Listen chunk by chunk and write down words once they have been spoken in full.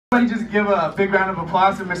Everybody just give a big round of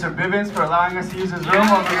applause to Mr. Bivens for allowing us to use his room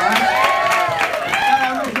on the line.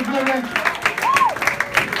 Mr. Bivens.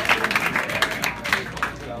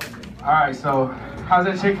 All right, so how's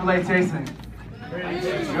that Chick-fil-A tasting? Good.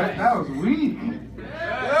 That was weak. Good. You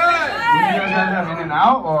guys guys have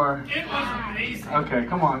In-N-Out or? It was amazing. Okay,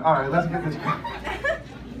 come on. All right, let's get this.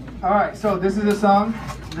 All right, so this is a song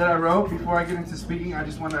that I wrote. Before I get into speaking, I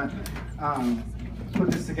just want to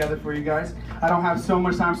put this together for you guys. I don't have so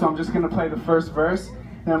much time, so I'm just going to play the first verse,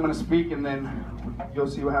 then I'm going to speak, and then you'll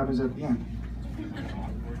see what happens at the end.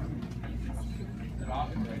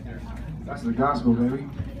 That's the gospel, baby.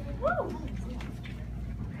 Woo!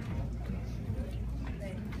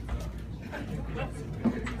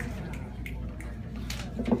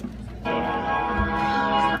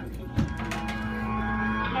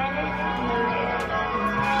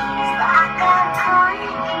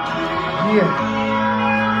 Yeah.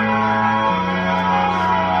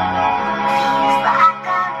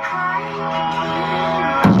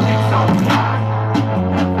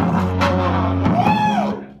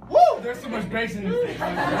 In this thing.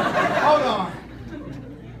 Hold on.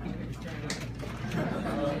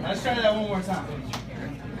 Let's try that one more time.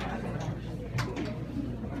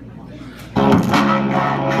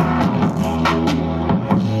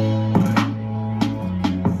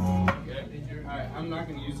 Alright, I'm not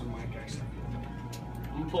going to use the mic actually.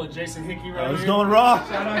 I'm going to pull a Jason Hickey right here. It's going raw.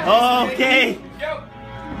 Okay. Yo.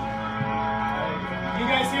 You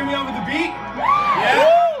guys hear me over the beat?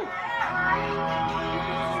 Yeah.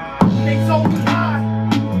 It's so high,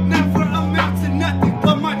 never amount to nothing,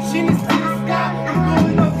 but my chin is to the sky. I'm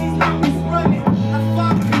going up these mountains running. I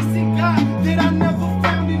find peace in God that I never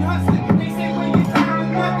found in hustling. They say when you're down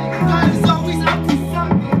to nothing, God is always up to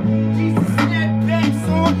something. Jesus snap back,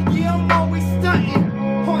 son, yeah, I'm always stunting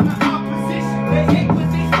on the opposition. They hate when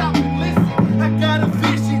they stop and listen. I got a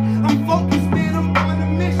vision, I'm focused, man, I'm on a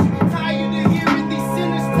mission. Tired of hearing these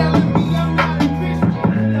sinners telling me I'm not a Christian.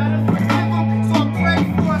 Gotta forgive them, so I pray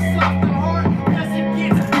for a soft heart. As it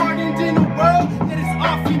gets hardened in a world that is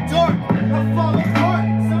often dark, I fall apart.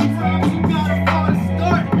 Sometimes you gotta fall to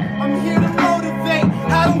start. I'm here to motivate,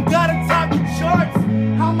 I don't gotta top the charts.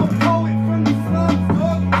 I'm a poet from the slums,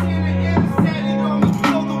 dog. Santa Ana said it on me,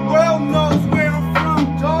 so the world knows where I'm from,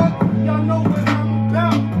 dog. Y'all know what I'm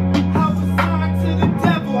about. I was signed to the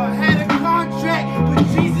devil, I had a contract, but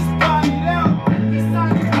Jesus bought it out. He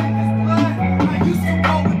signed it with his blood. I used to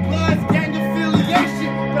roll with Bloods, gang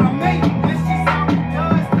affiliation, but I made it. That's just how it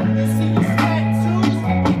does. You see these tattoos,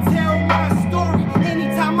 they tell my story.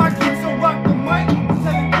 Anytime I get to rock the mic,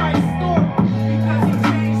 tell a Christ story. Because he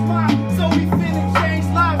changed mine, so we finna change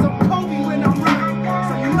lives. I'm Kobe when I'm rhyming,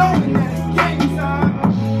 so you know that it's game time.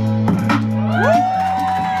 Woo!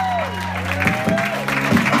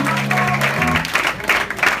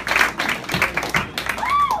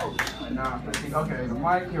 Nah, okay, the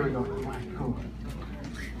mic, here we go. The mic, cool.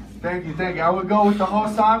 Thank you, thank you. I would go with the whole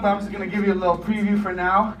song, but I'm just going to give you a little preview for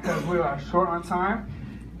now, because we are short on time.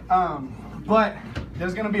 But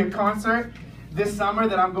there's going to be a concert this summer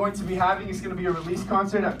that I'm going to be having. It's going to be a release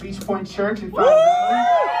concert at Beach Point Church in Fountain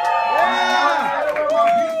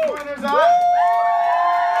Valley.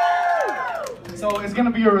 So it's going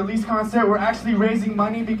to be a release concert. We're actually raising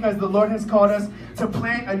money because the Lord has called us to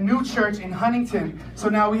plant a new church in Huntington. So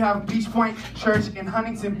now we have Beach Point Church in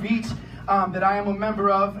Huntington Beach that I am a member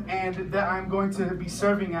of and that I'm going to be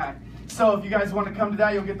serving at. So if you guys want to come to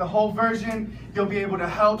that, you'll get the whole version. You'll be able to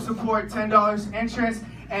help support $10 entrance,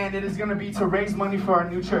 and it is going to be to raise money for our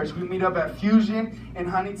new church. We meet up at Fusion in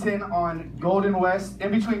Huntington on Golden West,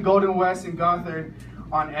 in between Golden West and Gothard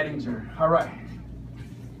on Edinger. All right.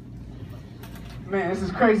 Man, this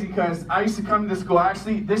is crazy because I used to come to this school.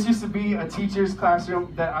 Actually, this used to be a teacher's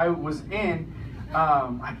classroom that I was in.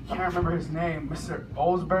 I can't remember his name, Mr.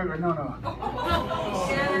 Olsberg, or no.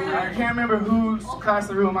 I can't remember whose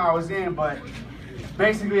classroom I was in, but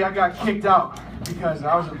basically I got kicked out because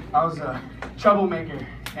I was a troublemaker.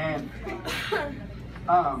 And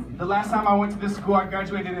the last time I went to this school, I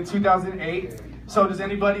graduated in 2008. So does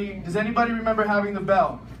anybody remember having the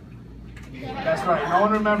bell? That's right, no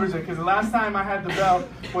one remembers it, because the last time I had the bell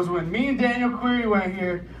was when me and Daniel Query went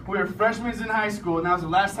here. We were freshmen in high school, and that was the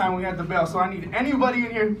last time we had the bell. So I need anybody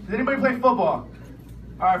in here. Does anybody play football?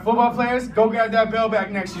 All right, football players, go grab that bell back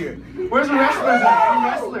next year. Where's the wrestlers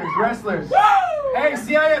at? Wrestlers. Hey,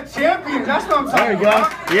 CIF champions, that's what I'm talking about.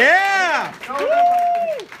 There you go. Yeah!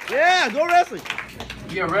 Yeah, go wrestling.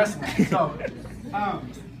 Yeah, wrestling. So,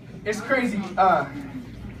 it's crazy.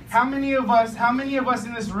 How many of us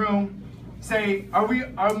in this room say,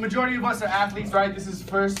 our majority of us are athletes, right? This is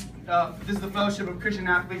first this is the Fellowship of Christian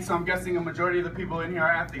Athletes, so I'm guessing a majority of the people in here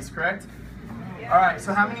are athletes, correct? All right,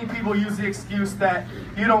 so how many people use the excuse that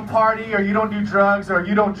you don't party or you don't do drugs or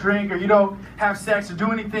you don't drink or you don't have sex or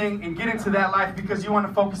do anything and get into that life because you want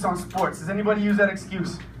to focus on sports? Does anybody use that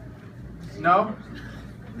excuse? No?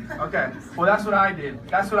 Okay, well that's what I did.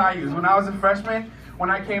 That's what I used. When I was a freshman, when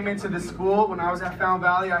I came into the school, when I was at Fountain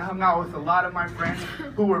Valley, I hung out with a lot of my friends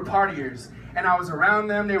who were partiers. And I was around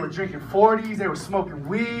them, they were drinking 40s, they were smoking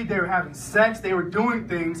weed, they were having sex, they were doing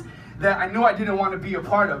things that I knew I didn't want to be a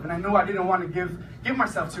part of, and I knew I didn't want to give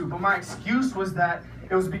myself to. But my excuse was that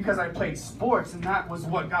it was because I played sports, and that was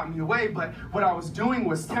what got me away. But what I was doing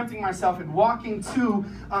was tempting myself and walking to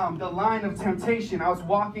the line of temptation. I was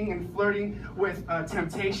walking and flirting with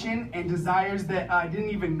temptation and desires that I didn't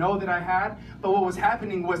even know that I had. But what was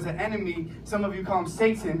happening was the enemy, some of you call him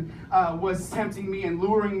Satan, was tempting me and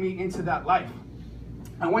luring me into that life.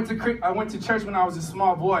 I went to church when I was a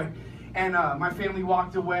small boy, and my family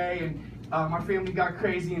walked away, and my family got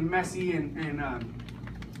crazy and messy, and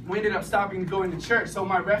we ended up stopping going to church. So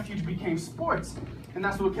my refuge became sports, and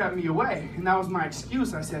that's what kept me away. And that was my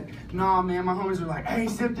excuse. I said, nah, man, my homies were like, hey,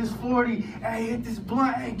 sip this 40, hey, hit this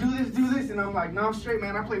blunt, hey, do this. And I'm like, no, I'm straight,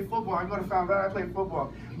 man. I play football. I go to Fountain Valley, I play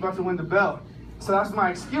football. I'm about to win the belt. So that's my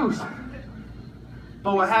excuse.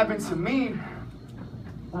 But what happened to me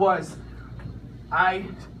was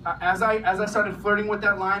as I started flirting with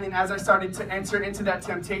that line, and as I started to enter into that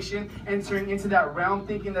temptation, entering into that realm,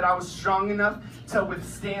 thinking that I was strong enough to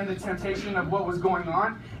withstand the temptation of what was going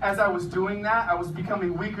on, as I was doing that, I was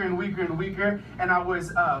becoming weaker and weaker and weaker, and I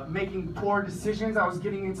was making poor decisions. I was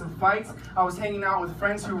getting into fights. I was hanging out with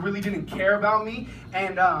friends who really didn't care about me.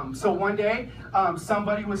 And so one day,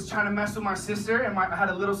 somebody was trying to mess with my sister, and I had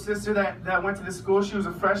a little sister that went to the school. She was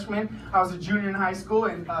a freshman. I was a junior in high school,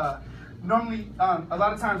 and normally, a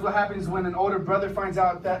lot of times what happens when an older brother finds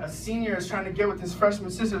out that a senior is trying to get with his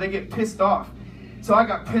freshman sister, they get pissed off. So I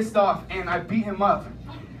got pissed off, and I beat him up.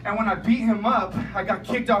 And when I beat him up, I got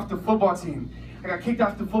kicked off the football team. And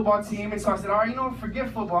so I said, all right, you know what, forget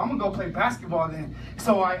football. I'm going to go play basketball then.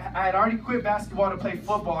 So I had already quit basketball to play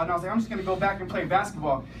football, and I was like, I'm just going to go back and play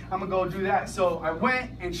basketball. I'm going to go do that. So I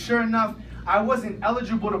went, and sure enough, I wasn't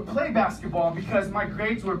eligible to play basketball because my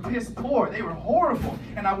grades were piss poor. They were horrible,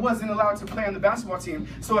 and I wasn't allowed to play on the basketball team.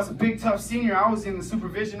 So as a big, tough senior, I was in the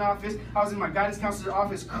supervision office. I was in my guidance counselor's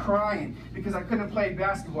office crying because I couldn't play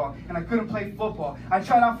basketball, and I couldn't play football. I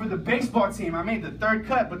tried out for the baseball team. I made the third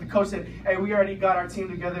cut, but the coach said, hey, we already got our team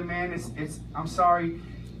together, man. I'm sorry.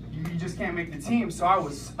 You just can't make the team. So I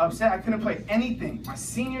was upset. I couldn't play anything. My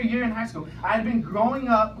senior year in high school, I had been growing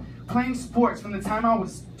up playing sports from the time I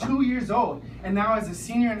was 2 years old, and now as a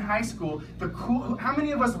senior in high school, how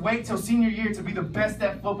many of us wait till senior year to be the best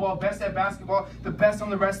at football, best at basketball, the best on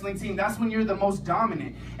the wrestling team? That's when you're the most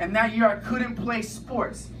dominant. And that year I couldn't play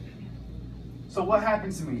sports. So what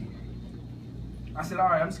happened to me? I said, all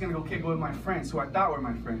right, I'm just gonna go kick it with my friends who I thought were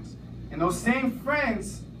my friends. And those same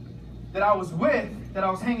friends that I was with, that I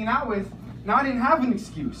was hanging out with, now I didn't have an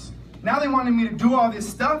excuse. Now they wanted me to do all this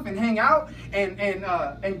stuff and hang out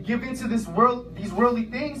and give into these worldly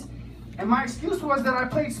things. And my excuse was that I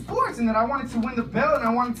played sports and that I wanted to win the belt and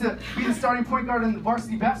I wanted to be the starting point guard in the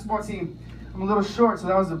varsity basketball team. I'm a little short, so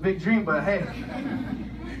that was a big dream, but hey.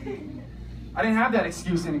 I didn't have that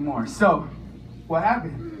excuse anymore. So what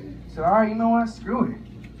happened? I said, all right, you know what? Screw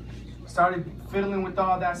it. Started fiddling with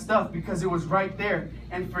all that stuff because it was right there.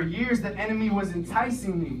 And for years, the enemy was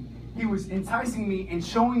enticing me. He was enticing me and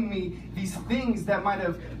showing me these things that might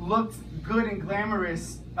have looked good and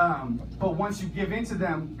glamorous, but once you give into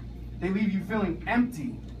them, they leave you feeling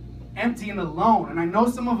empty and alone. And I know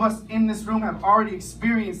some of us in this room have already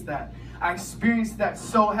experienced that. I experienced that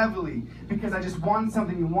so heavily because I just wanted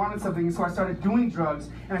something and so I started doing drugs,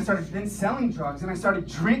 and I started then selling drugs, and I started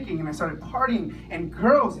drinking, and I started partying, and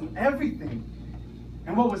girls, and everything.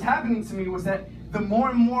 And what was happening to me was that the more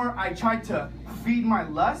and more I tried to feed my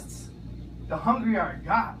lusts, the hungrier I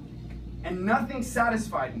got. And nothing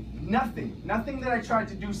satisfied me. Nothing that I tried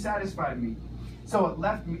to do satisfied me. So it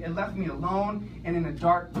left me alone and in a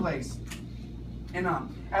dark place. And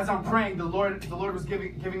as I'm praying, the Lord was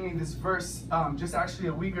giving me this verse just actually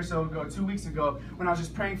a week or so ago, 2 weeks ago, when I was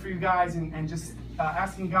just praying for you guys and just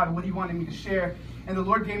asking God what He wanted me to share. And the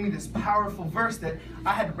Lord gave me this powerful verse that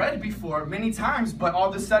I had read before many times, but all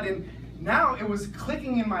of a sudden, now it was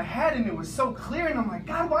clicking in my head and it was so clear, and I'm like,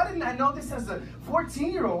 God, why didn't I know this as a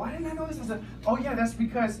 14-year-old? Why didn't I know this as oh yeah, that's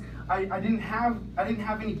because I didn't have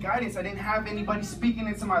any guidance. I didn't have anybody speaking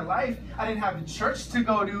into my life. I didn't have a church to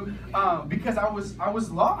go to because I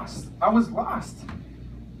was lost. I was lost.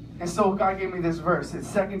 And so God gave me this verse.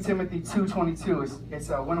 It's 2 Timothy 2:22. It's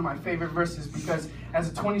one of my favorite verses because as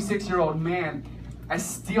a 26-year-old man, I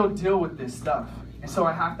still deal with this stuff. And so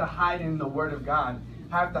I have to hide in the Word of God.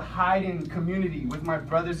 I have to hide in community with my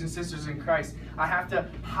brothers and sisters in Christ. I have to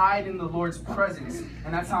hide in the Lord's presence.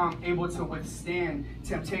 And that's how I'm able to withstand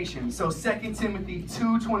temptation. So 2 Timothy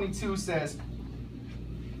 2:22 says,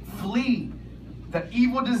 flee the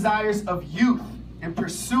evil desires of youth and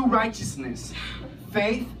pursue righteousness,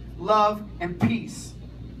 faith, love, and peace,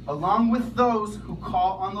 along with those who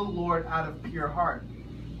call on the Lord out of pure heart.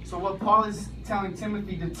 So what Paul is telling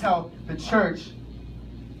Timothy to tell the church,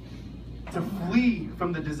 to flee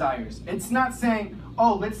from the desires. It's not saying,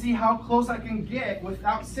 oh, let's see how close I can get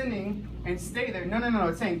without sinning and stay there. No.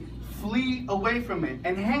 It's saying flee away from it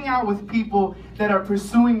and hang out with people that are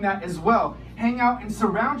pursuing that as well. Hang out and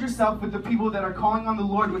surround yourself with the people that are calling on the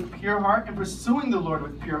Lord with pure heart and pursuing the Lord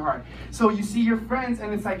with pure heart. So you see your friends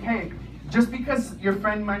and it's like, hey, just because your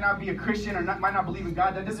friend might not be a Christian or might not believe in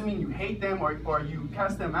God, that doesn't mean you hate them or you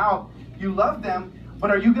cast them out. You love them,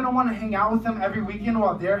 but are you going to want to hang out with them every weekend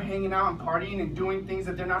while they're hanging out and partying and doing things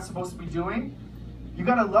that they're not supposed to be doing? You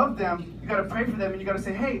got to love them, you got to pray for them, and you got to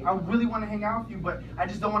say, hey, I really want to hang out with you, but I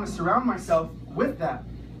just don't want to surround myself with that.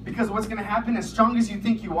 Because what's going to happen, as strong as you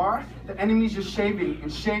think you are, the enemy's just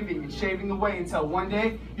shaving away until one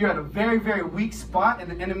day you're at a very, very weak spot and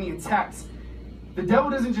the enemy attacks. The devil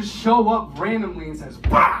doesn't just show up randomly and says,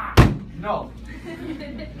 bah! No.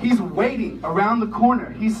 He's waiting around the corner.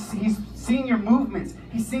 He's seeing your movements.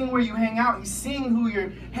 He's seeing where you hang out. He's seeing who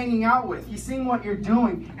you're hanging out with. He's seeing what you're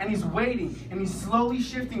doing. And he's waiting. And he's slowly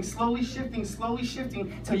shifting till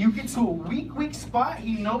you get to a weak spot.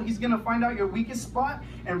 He's going to find out your weakest spot.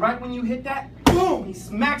 And right when you hit that, boom, he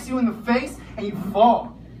smacks you in the face and you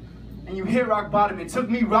fall. And you hit rock bottom. It took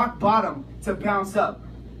me rock bottom to bounce up.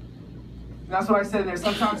 And that's what I said in there.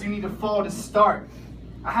 Sometimes you need to fall to start.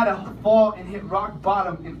 I had to fall and hit rock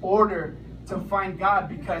bottom in order to find God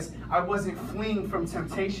because I wasn't fleeing from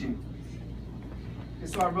temptation. And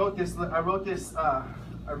so I wrote this that I want to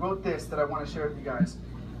share with you guys.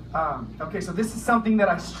 Okay, so this is something that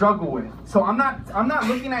I struggle with. So I'm not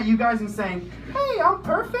looking at you guys and saying, hey, I'm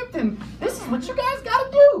perfect and this is what you guys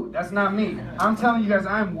gotta do. That's not me. I'm telling you guys,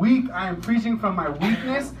 I am weak. I am preaching from my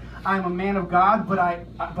weakness. I am a man of God, but I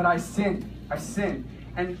sin. I sin.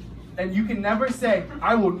 And you can never say,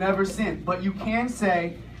 I will never sin. But you can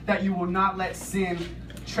say that you will not let sin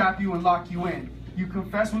trap you and lock you in. You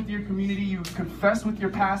confess with your community, you confess with your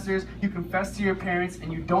pastors, you confess to your parents,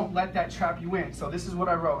 and you don't let that trap you in. So this is what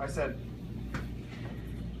I wrote. I said,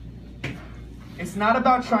 it's not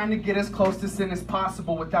about trying to get as close to sin as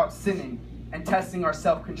possible without sinning and testing our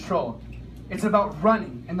self-control. It's about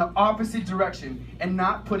running in the opposite direction and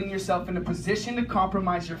not putting yourself in a position to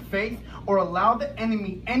compromise your faith or allow the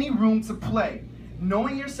enemy any room to play.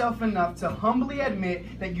 Knowing yourself enough to humbly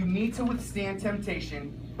admit that you need to withstand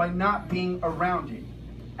temptation by not being around it.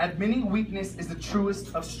 Admitting weakness is the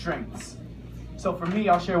truest of strengths. So for me,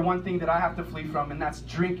 I'll share one thing that I have to flee from, and that's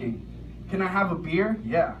drinking. Can I have a beer?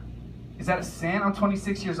 Yeah. Is that a sin? I'm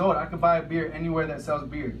 26 years old. I could buy a beer anywhere that sells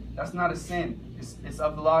beer. That's not a sin. It's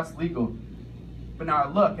of the law. It's legal. But now I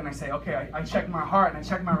look and I say, okay, I check my heart and I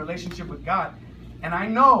check my relationship with God. And I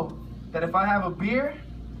know that if I have a beer,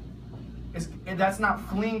 that's not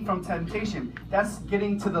fleeing from temptation. That's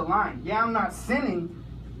getting to the line. Yeah, I'm not sinning,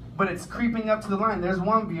 but it's creeping up to the line. There's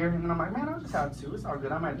one beer, and then I'm like, man, I'll just have two. It's all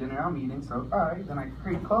good. I'm at dinner. I'm eating. So, all right. Then I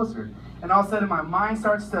creep closer. And all of a sudden, my mind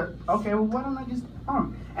starts to, okay, well, why don't I just,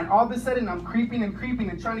 And all of a sudden, I'm creeping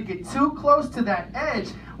and trying to get too close to that edge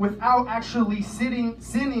without actually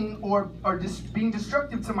sinning or just being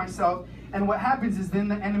destructive to myself. And what happens is then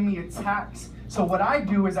the enemy attacks. So what I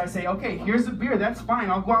do is I say, okay, here's a beer. That's fine.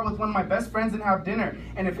 I'll go out with one of my best friends and have dinner.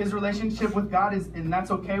 And if his relationship with God is, and that's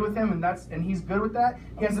okay with him, and he's good with that,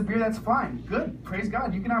 he has a beer, that's fine. Good. Praise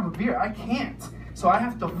God. You can have a beer. I can't. So I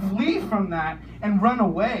have to flee from that and run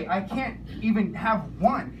away. I can't even have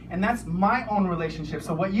one. And that's my own relationship.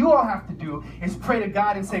 So what you all have to do is pray to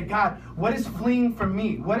God and say, God, what is fleeing from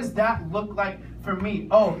me? What does that look like for me?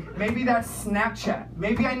 Oh, maybe that's Snapchat.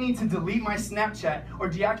 Maybe I need to delete my Snapchat or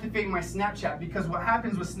deactivate my Snapchat, because what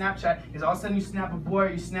happens with Snapchat is all of a sudden you snap a boy or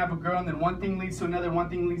you snap a girl, and then one thing leads to another,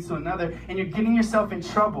 and you're getting yourself in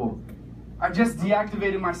trouble. I just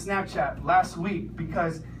deactivated my Snapchat last week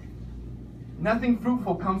because nothing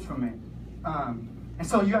fruitful comes from it. And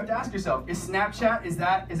so you have to ask yourself, is Snapchat, is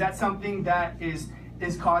that something that is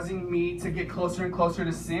causing me to get closer and closer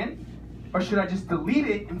to sin? Or should I just delete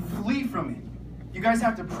it and flee from it? You guys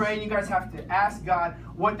have to pray, and you guys have to ask God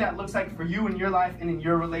what that looks like for you in your life and in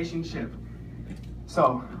your relationship.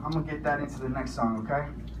 So I'm going to get that into the next song, okay?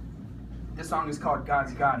 This song is called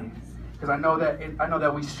God's Got It. Because I know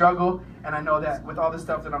that we struggle, and I know that with all the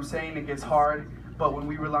stuff that I'm saying, it gets hard. But when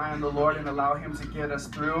we rely on the Lord and allow Him to get us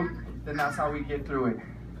through, then that's how we get through it.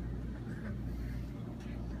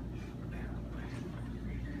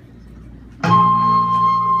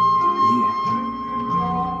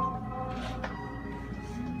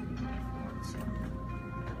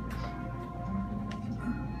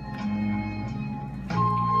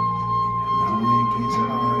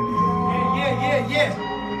 Yeah.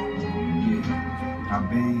 I've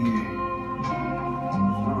been here,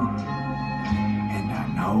 and I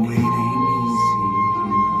know it ain't easy.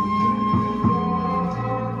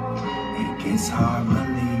 It gets hard,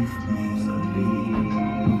 believe me.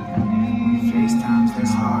 Face times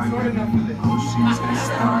that's hard, oceans that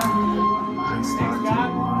start. I start to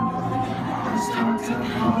wander, I start to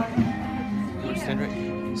hard.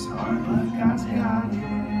 It's hard, but God's got it.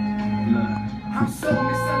 Look. I'm so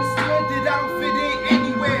misunderstood that I don't fit in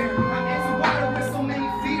anywhere. I answer water with so many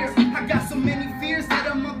fears. I got so many fears that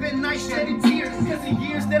I'm up at night shedding tears. Cause the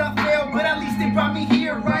years that I failed, but at least they brought me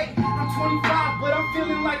here, right? I'm 25, but I'm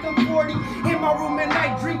feeling like I'm 40. In my room at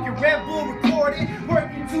night, drinking Red Bull, recording.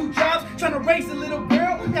 Working 2 jobs, trying to raise a little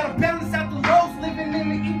girl. Gotta balance out the lows, living in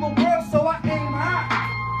the evil world, so I aim high.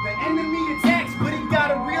 The enemy attacks, but he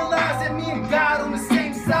gotta realize that me and God on the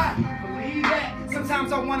same side. Believe that.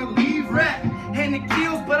 Sometimes I wanna leave rap. And it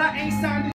kills, but I ain't signed it.